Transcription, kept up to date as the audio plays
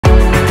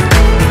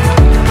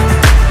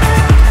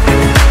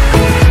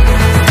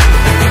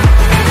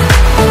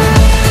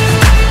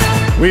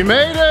We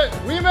made it!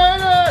 We made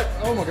it!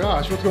 Oh my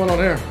gosh, what's going on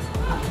here?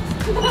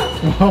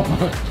 Oh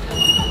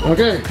my.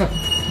 Okay.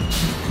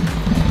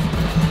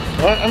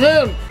 All right, I'm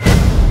in.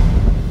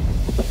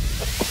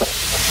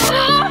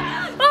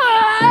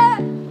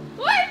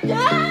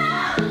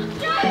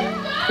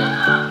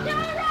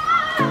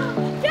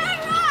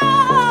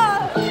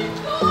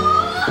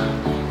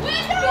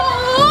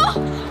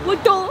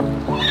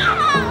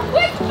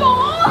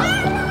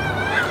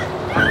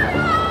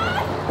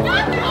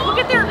 We'll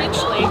get there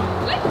eventually.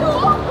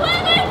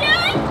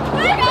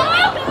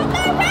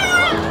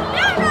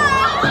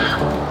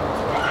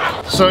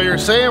 So you're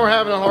saying we're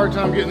having a hard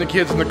time getting the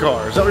kids in the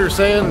car. Is that what you're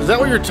saying? Is that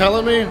what you're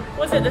telling me?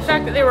 Was it the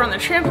fact that they were on the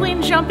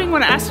trampoline jumping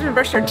when I asked them to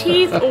brush their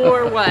teeth,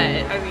 or what?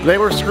 I mean, They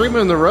were screaming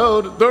in the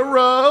road. The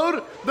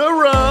road! The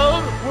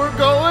road! We're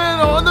going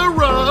on the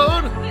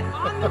road! get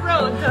on the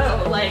road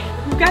though. Like,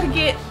 we've got to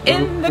get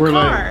in the We're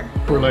car. late.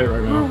 We're late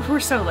right now. We're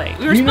so late.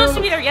 We were supposed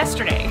to be there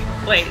yesterday.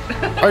 Late.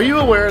 Are you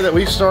aware that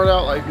we start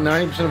out like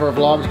 90% of our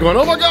vlogs going,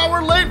 oh my god,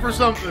 we're late for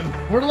something.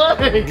 We're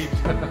late.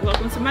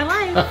 Welcome to my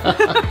life.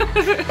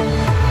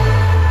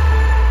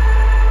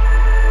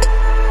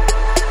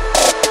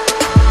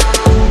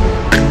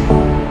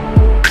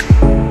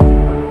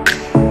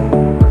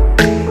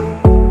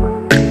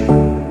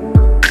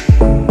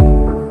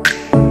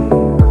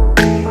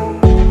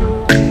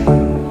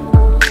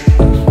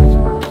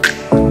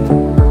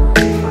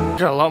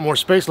 Got a lot more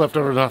space left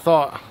over than I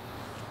thought.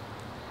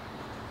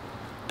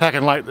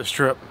 Packing light this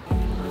trip.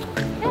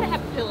 Gotta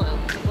have a pillow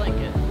and a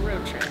blanket for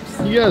road trips.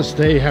 You gotta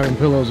stay having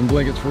pillows and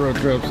blankets for road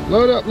trips.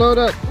 Load up, load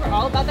up. We're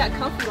all about that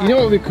comfort. You know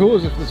what would be cool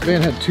is if this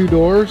van had 2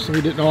 doors so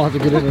we didn't all have to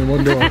get in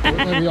one door. Wouldn't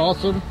that be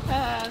awesome?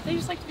 They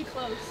just like to be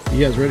close.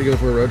 You guys ready to go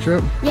for a road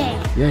trip?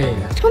 Yeah.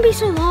 Yeah. It's gonna be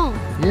so long.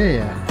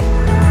 Yeah.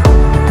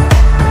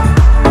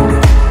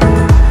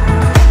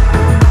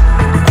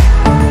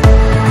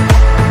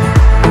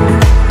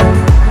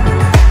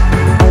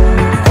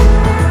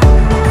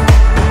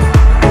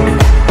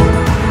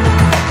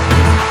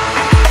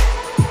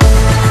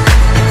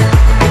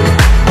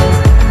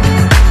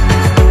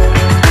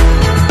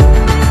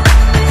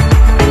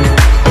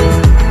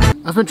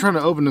 I've been trying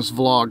to open this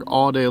vlog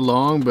all day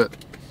long, but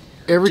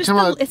it's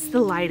the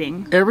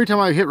lighting. Every time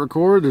I hit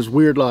record, there's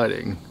weird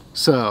lighting.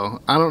 So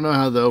I don't know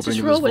how the opening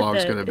of this vlog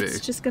is gonna be. It's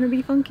just gonna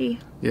be funky.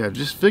 Yeah,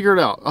 just figure it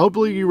out.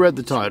 Hopefully you read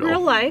the title. Real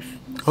life.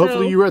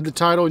 Hopefully you read the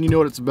title and you know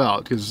what it's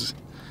about, because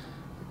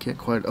I can't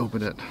quite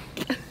open it.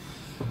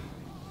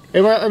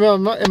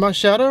 Am I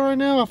shadow right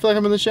now? I feel like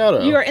I'm in the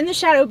shadow. You are in the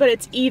shadow, but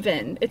it's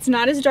even. It's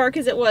not as dark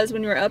as it was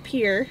when you were up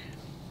here.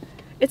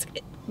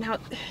 Now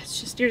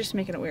it's just, you're just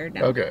making it weird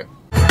now. Okay.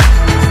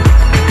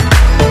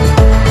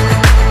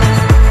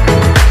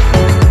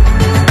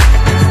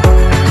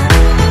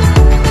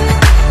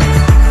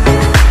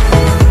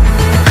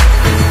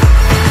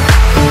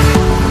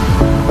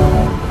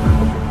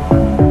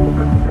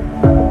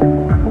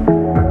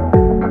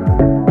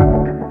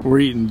 We're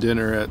eating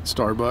dinner at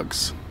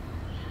Starbucks.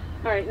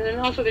 All right, and then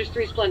also there's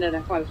 3 Splenda at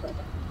Aquatic.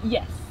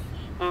 Yes.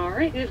 All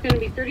right, and it's going to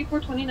be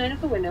 $34.29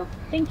 at the window.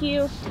 Thank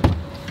you.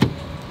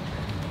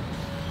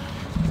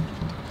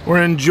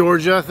 We're in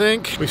Georgia, I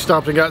think. We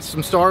stopped and got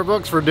some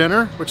Starbucks for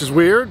dinner, which is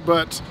weird,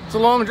 but it's a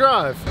long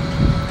drive.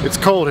 It's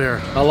cold here.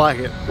 I like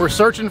it. We're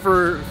searching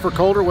for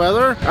colder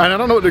weather, and I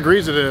don't know what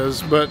degrees it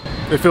is, but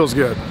it feels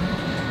good.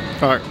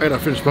 All right, I gotta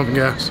finish pumping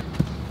gas.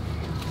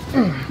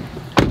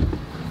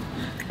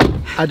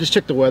 I just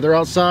checked the weather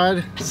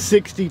outside,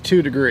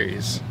 62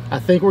 degrees. I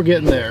think we're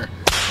getting there.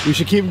 We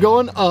should keep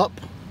going up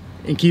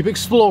and keep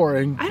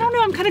exploring. I don't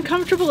know, I'm kind of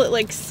comfortable at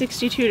like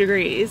 62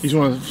 degrees. You just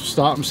want to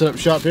stop and set up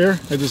shop here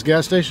at this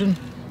gas station?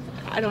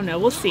 I don't know,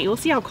 we'll see. We'll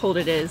see how cold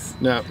it is.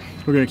 No,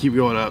 we're gonna keep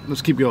going up.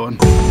 Let's keep going.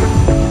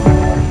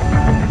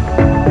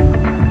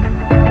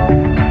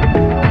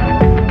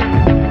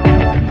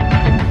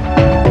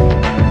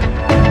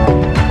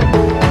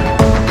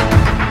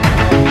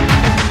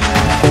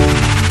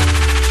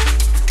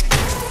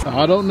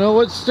 I don't know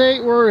what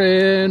state we're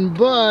in,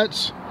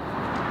 but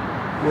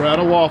we're at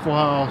a Waffle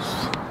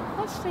House.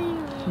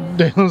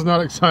 Dalen's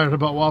not excited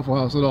about Waffle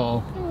House at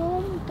all.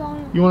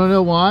 You want to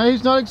know why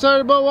he's not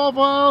excited about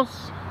Waffle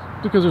House?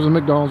 Because there's a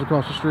McDonald's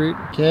across the street.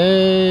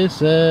 Kason,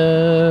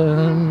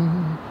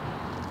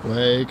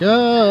 wake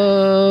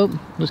up.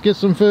 Let's get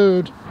some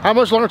food. How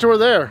much longer till we're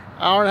there?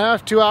 Hour and a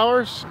half, 2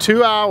 hours?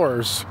 2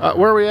 hours.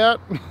 Where are we at?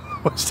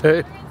 What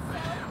state?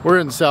 We're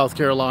in South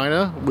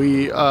Carolina.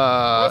 We're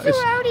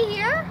already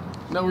here?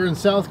 No, we're in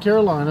South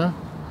Carolina.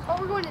 Oh,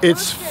 we're going to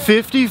It's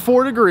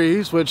 54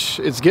 degrees, which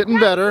it's getting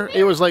better.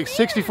 It was like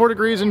 64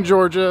 degrees in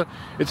Georgia.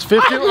 It's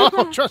 50.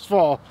 Oh, trust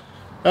fall.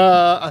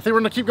 I think we're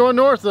gonna keep going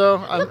north though.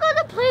 Look at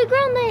the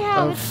playground they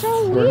have. It's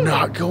so weird. We're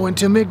not going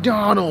to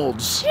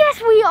McDonald's.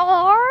 Yes, we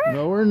are.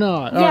 No, we're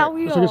not. Yeah, All right,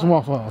 we let's go are. get some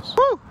Waffle House.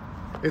 Woo!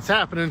 It's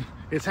happening.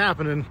 It's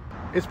happening.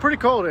 It's pretty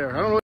cold here. I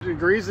don't know what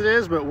degrees it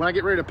is, but when I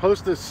get ready to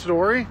post this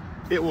story,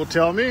 it will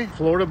tell me.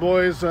 Florida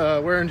boys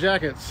wearing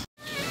jackets.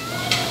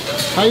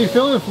 How you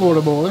feeling,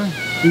 Florida boy?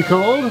 You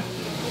cold?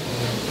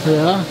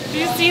 Yeah. Do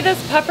you see this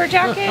puffer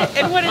jacket?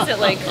 And what is it,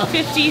 like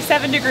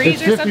 57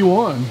 degrees It's or something?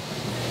 51.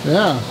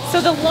 Yeah.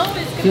 So the low is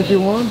going to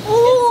 51?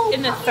 be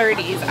in the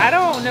 30s. I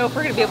don't know if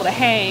we're going to be able to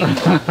hang.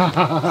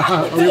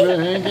 Are we going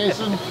to hang,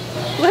 Jason?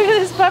 Look at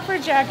this puffer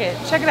jacket.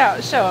 Check it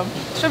out. Show him.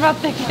 Show him how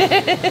thick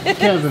it is.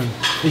 Kevin.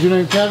 Is your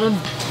name Kevin?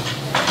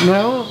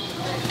 No?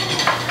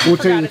 We'll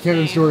tell you the his Kevin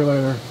name. story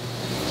later.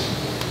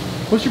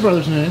 What's your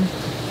brother's name?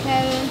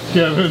 Kevin.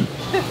 Kevin.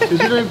 Is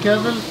your name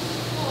Kevin?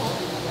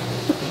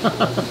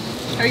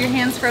 Are your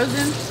hands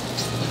frozen?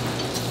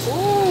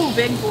 Ooh,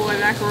 big boy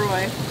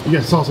McElroy. You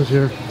got sausage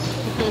here.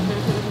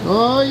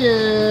 Oh,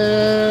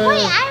 yeah.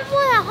 Wait, I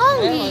want a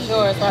hungry.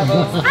 I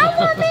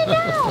want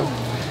McDonald's.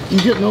 You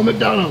get no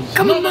McDonald's.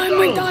 Come no on,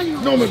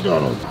 McDonald's. No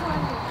McDonald's.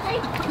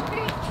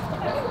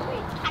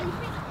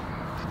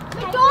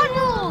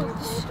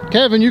 McDonald's.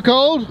 Kevin, you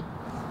cold?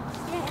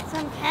 Yes,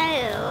 I'm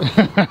cold.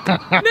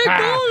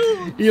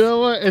 McDonald's! You know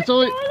what? It's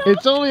only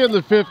in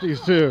the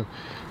 50s too.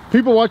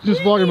 People watching this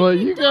vlog are like,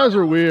 you guys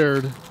are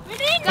weird.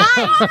 Guys,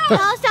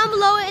 tell us down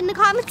below in the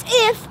comments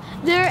if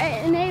they're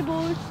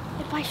enabled,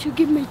 if I should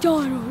give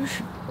McDonald's.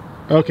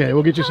 Okay,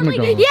 we'll get you some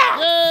McDonald's. Yes!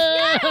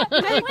 Yay!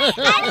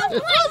 I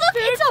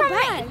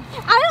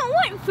don't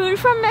want food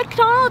from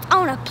McDonald's. I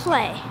want to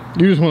play.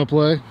 You just want to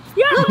play?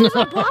 Yeah, look, there's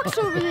a box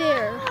over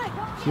there.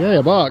 Yeah,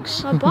 a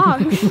box. A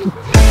box.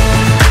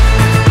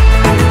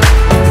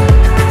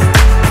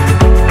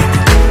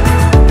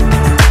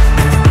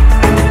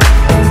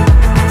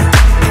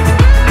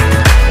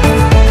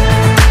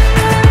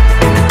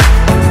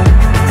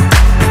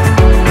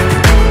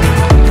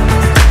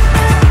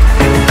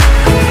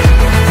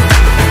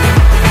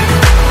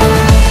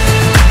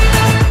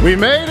 We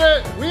made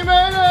it! We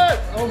made it!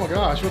 Oh my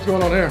gosh, what's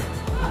going on here?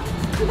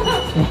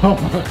 Oh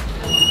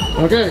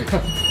my. Okay.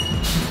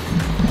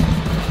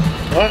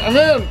 All right, I'm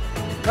in.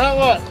 Now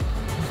what?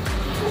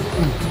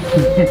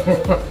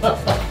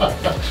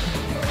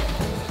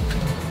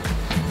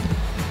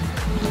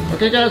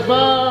 Okay guys,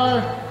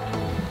 bye!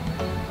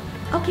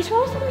 Okay, so I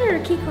was under a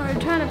key card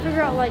trying to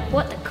figure out like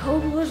what the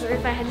code was or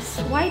if I had to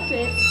swipe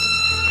it.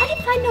 I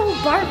didn't find no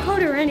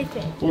barcode or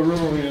anything. What room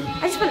are we in?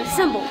 I just found a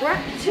symbol. We're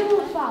at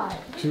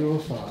 205.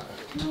 205.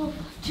 No,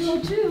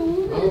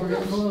 202. Oh, we're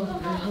getting close.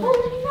 Oh,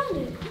 I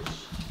found it.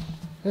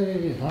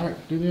 Hey,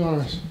 alright, do the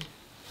honors.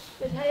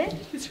 Is that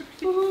it?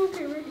 Oh,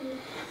 okay, right here.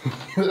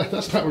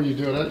 That's not where you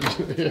do it, I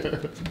do it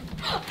here.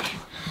 I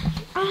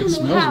don't It know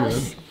smells how.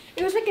 good.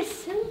 It was like a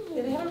symbol.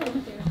 They have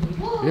it there.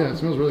 Yeah, it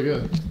smells really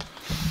good.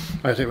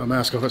 I had to take my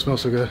mask off, it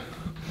smells so good.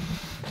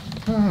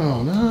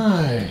 Oh,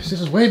 nice.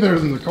 This is way better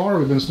than the car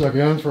we've been stuck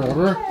in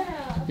forever.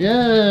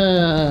 Yeah,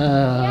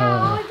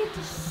 Yeah. I get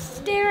to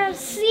stare at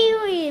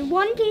seaweed.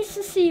 One piece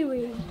of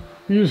seaweed.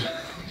 You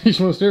just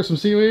want to stare at some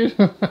seaweed?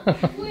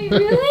 Wait,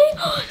 really?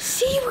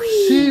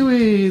 Seaweed.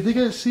 Seaweed! They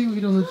got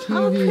seaweed on the TV.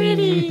 How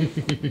pretty.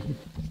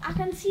 I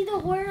can see the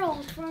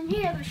world from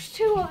here. There's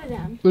two of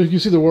them. Look, you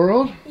see the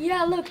world?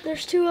 Yeah, look,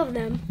 there's two of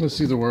them. Let's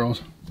see the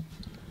world.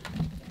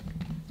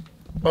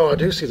 Oh, I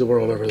do see the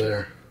world over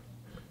there.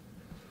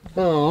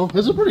 Oh,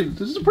 this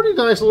is a pretty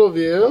nice little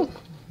view.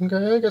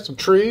 Okay, got some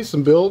trees,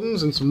 some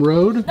buildings, and some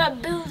road.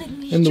 That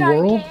building is In the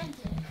world? gigantic.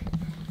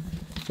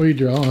 What are you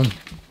drawing?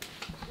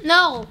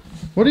 No.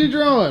 What are you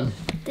drawing?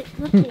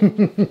 Look here. What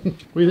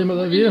do you think about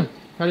that view?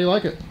 How do you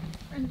like it?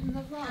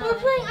 We're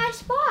playing I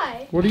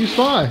Spy. What do you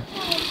spy?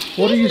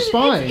 What are you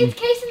spying? It's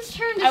Kayson's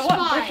turn to I spy.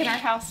 want brick in our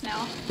house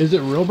now. Is it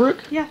real brick?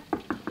 Yeah.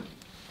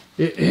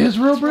 It is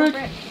real brick?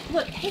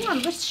 Look, hang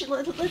on. Let's show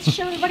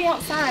everybody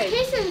outside.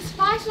 Kayson,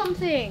 spy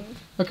something.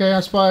 Okay, I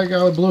spy a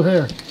guy with blue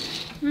hair.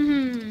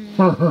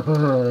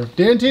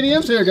 Dan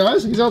TDM's here,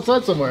 guys. He's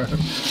outside somewhere.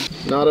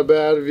 Not a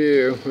bad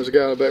view. There's a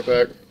guy in a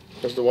backpack.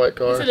 There's the white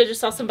car. So they just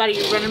saw somebody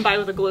running by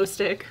with a glow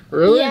stick.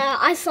 Really? Yeah,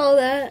 I saw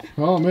that.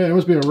 Oh man, it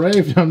must be a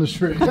rave down the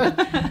street.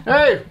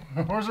 Hey,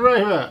 where's the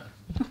rave at?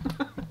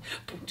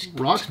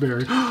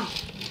 Roxbury.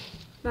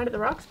 Not at the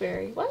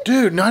Roxbury. What?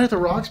 Dude, Night at the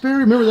Roxbury?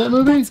 Remember that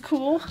movie? That's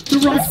cool. The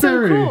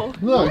Roxbury. cool.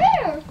 Look.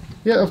 Where?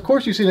 Yeah, of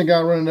course you've seen a guy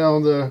running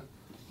down the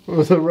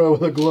road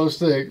with a glow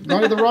stick.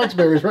 Night at the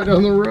Roxbury is right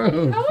down the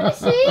road. I want to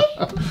see.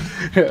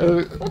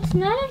 Yeah, What's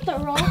none of the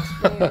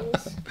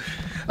Roxbury's?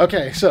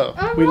 okay, so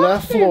we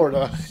left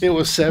Florida. It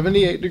was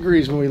 78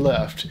 degrees when we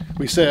left.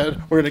 We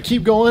said we're going to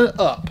keep going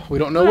up. We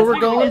don't know where we're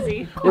going.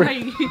 Dizzy.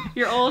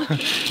 You're old.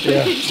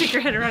 Yeah. You stick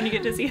your head around, you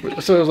get dizzy.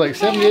 So it was like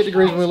 78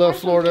 degrees when we left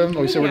Florida.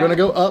 We said we're going to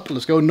go up.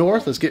 Let's go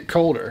north. Let's get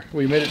colder.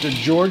 We made it to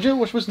Georgia,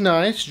 which was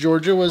nice.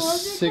 Georgia was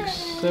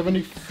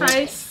 70,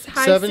 High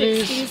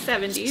 70s, 60s,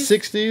 70s.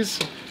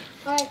 60s.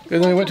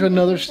 And then we went to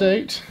another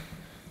state.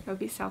 That would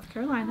be South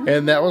Carolina.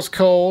 And that was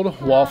cold.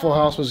 Waffle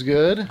House was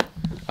good.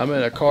 I'm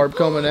in a carb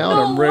coming out.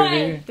 I'm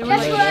ready. Guess what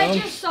I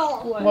just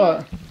saw?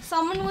 What?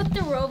 Someone with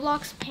the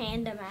Roblox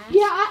panda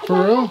mask.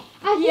 For real?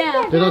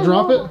 Yeah. Did I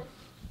drop it?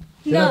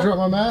 Did I No. drop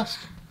my mask?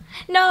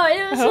 No,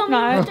 it was hope something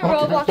not. with the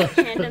Roblox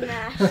panda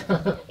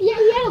mask.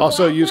 Yeah.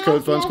 Also, use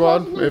code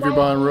FUNSQUAD if you're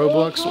buying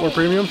Robux or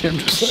Premium. I'm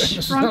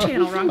just saying. Wrong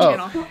channel, wrong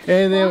channel.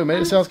 And then we made it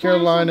to South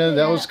Carolina.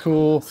 That was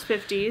cool. It's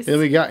 50s. And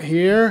we got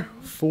here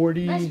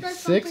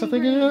 46, I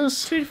think it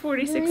is. Between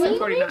 46 and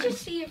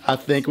 49. I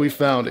think we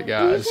found it,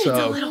 guys. It's a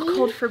So little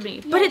cold for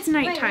me, but it's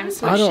nighttime,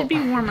 so I it don't. should be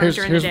warmer Here's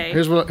during the day.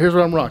 here's what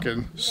I'm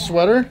rocking.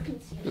 Sweater.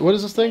 What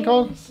is this thing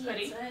called?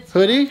 Hoodie.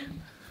 Hoodie.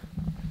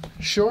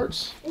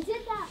 Shorts. Is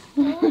it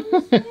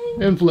that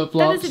And flip That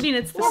flops. doesn't mean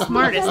it's the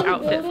smartest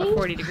outfit for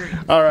 40 degrees.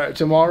 All right,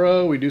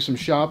 tomorrow we do some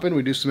shopping,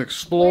 we do some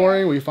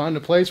exploring, we find a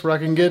place where I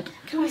can get,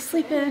 Can we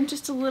sleep in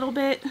just a little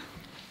bit?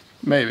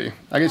 maybe.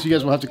 I guess you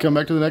guys will have to come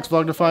back to the next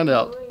vlog to find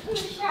out.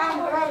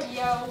 shower?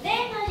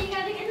 Daniel, you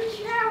gotta get in the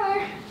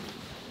shower.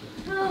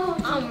 Oh,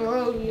 I'm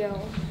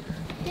rodeo.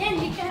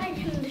 Dan, you gotta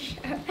get in the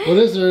shower. What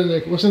is there in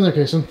there? What's in there,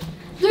 Kason?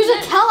 There's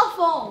a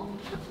telephone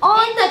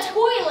on the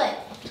toilet.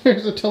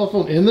 There's a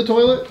telephone in the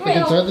toilet? Like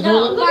inside the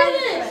toilet? Look at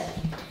this.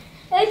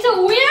 It's a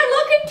weird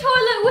looking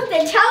toilet with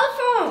a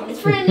telephone. It's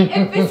for if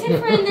it's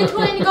in the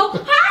toilet and you go,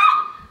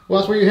 ah! Well,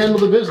 that's where you handle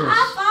the business.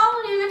 I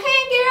followed and I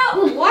can't get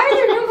up. Why are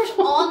there numbers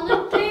on the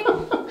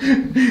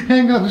thing?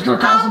 Hang up, it's gonna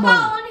cost some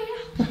money.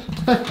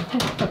 I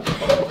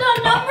followed.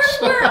 The numbers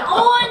were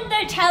on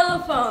the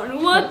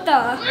telephone. What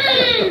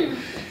the?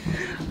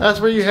 That's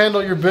where you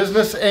handle your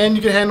business and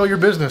you can handle your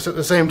business at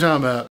the same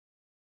time, Matt.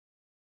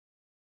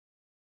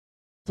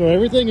 So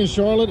everything in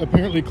Charlotte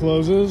apparently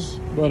closes,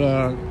 but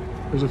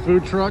there's a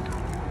food truck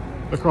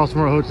across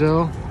from our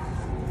hotel,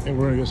 and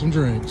we're gonna get some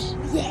drinks.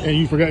 Yeah. And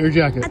you forgot your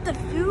jacket. At the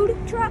food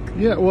truck?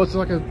 Yeah, well, it's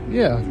like a,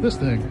 yeah, this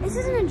thing. This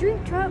isn't a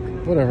drink truck.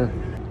 Whatever.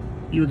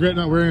 You regret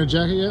not wearing a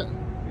jacket yet?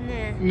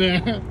 Nah.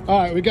 Nah. All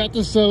right, we got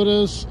the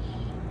sodas.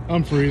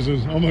 I'm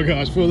freezing. Oh my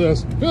gosh, feel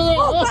this. Feel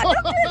this. Oh,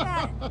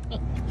 God, don't do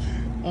that.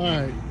 All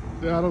right.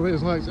 I don't think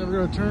it's like it's ever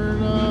gonna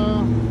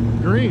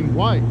turn green,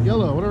 white,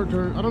 yellow, whatever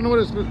turn. I don't know what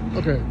it's.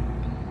 Okay.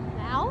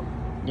 Now?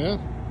 Yeah.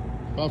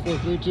 5, 4,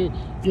 3, 2. You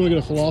want to get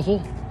a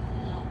falafel?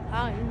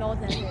 I don't even know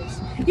what that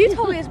is. You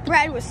told me it's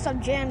bread with stuff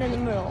jammed in the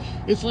middle.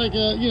 It's like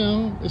you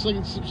know, it's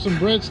like some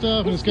bread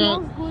stuff, and it's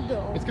got good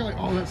though. it's got like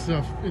all that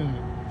stuff in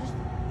it.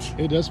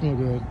 It does smell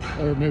good,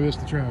 or maybe it's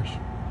the trash.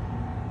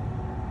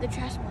 The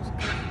trash smells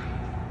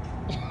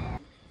good.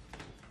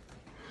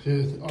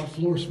 Dude, our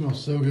floor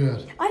smells so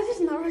good. I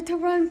just know to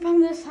run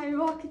from the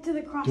sidewalk to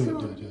the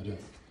crosswalk. Do it.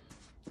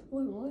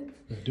 Wait, what?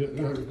 Yeah,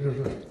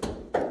 do it.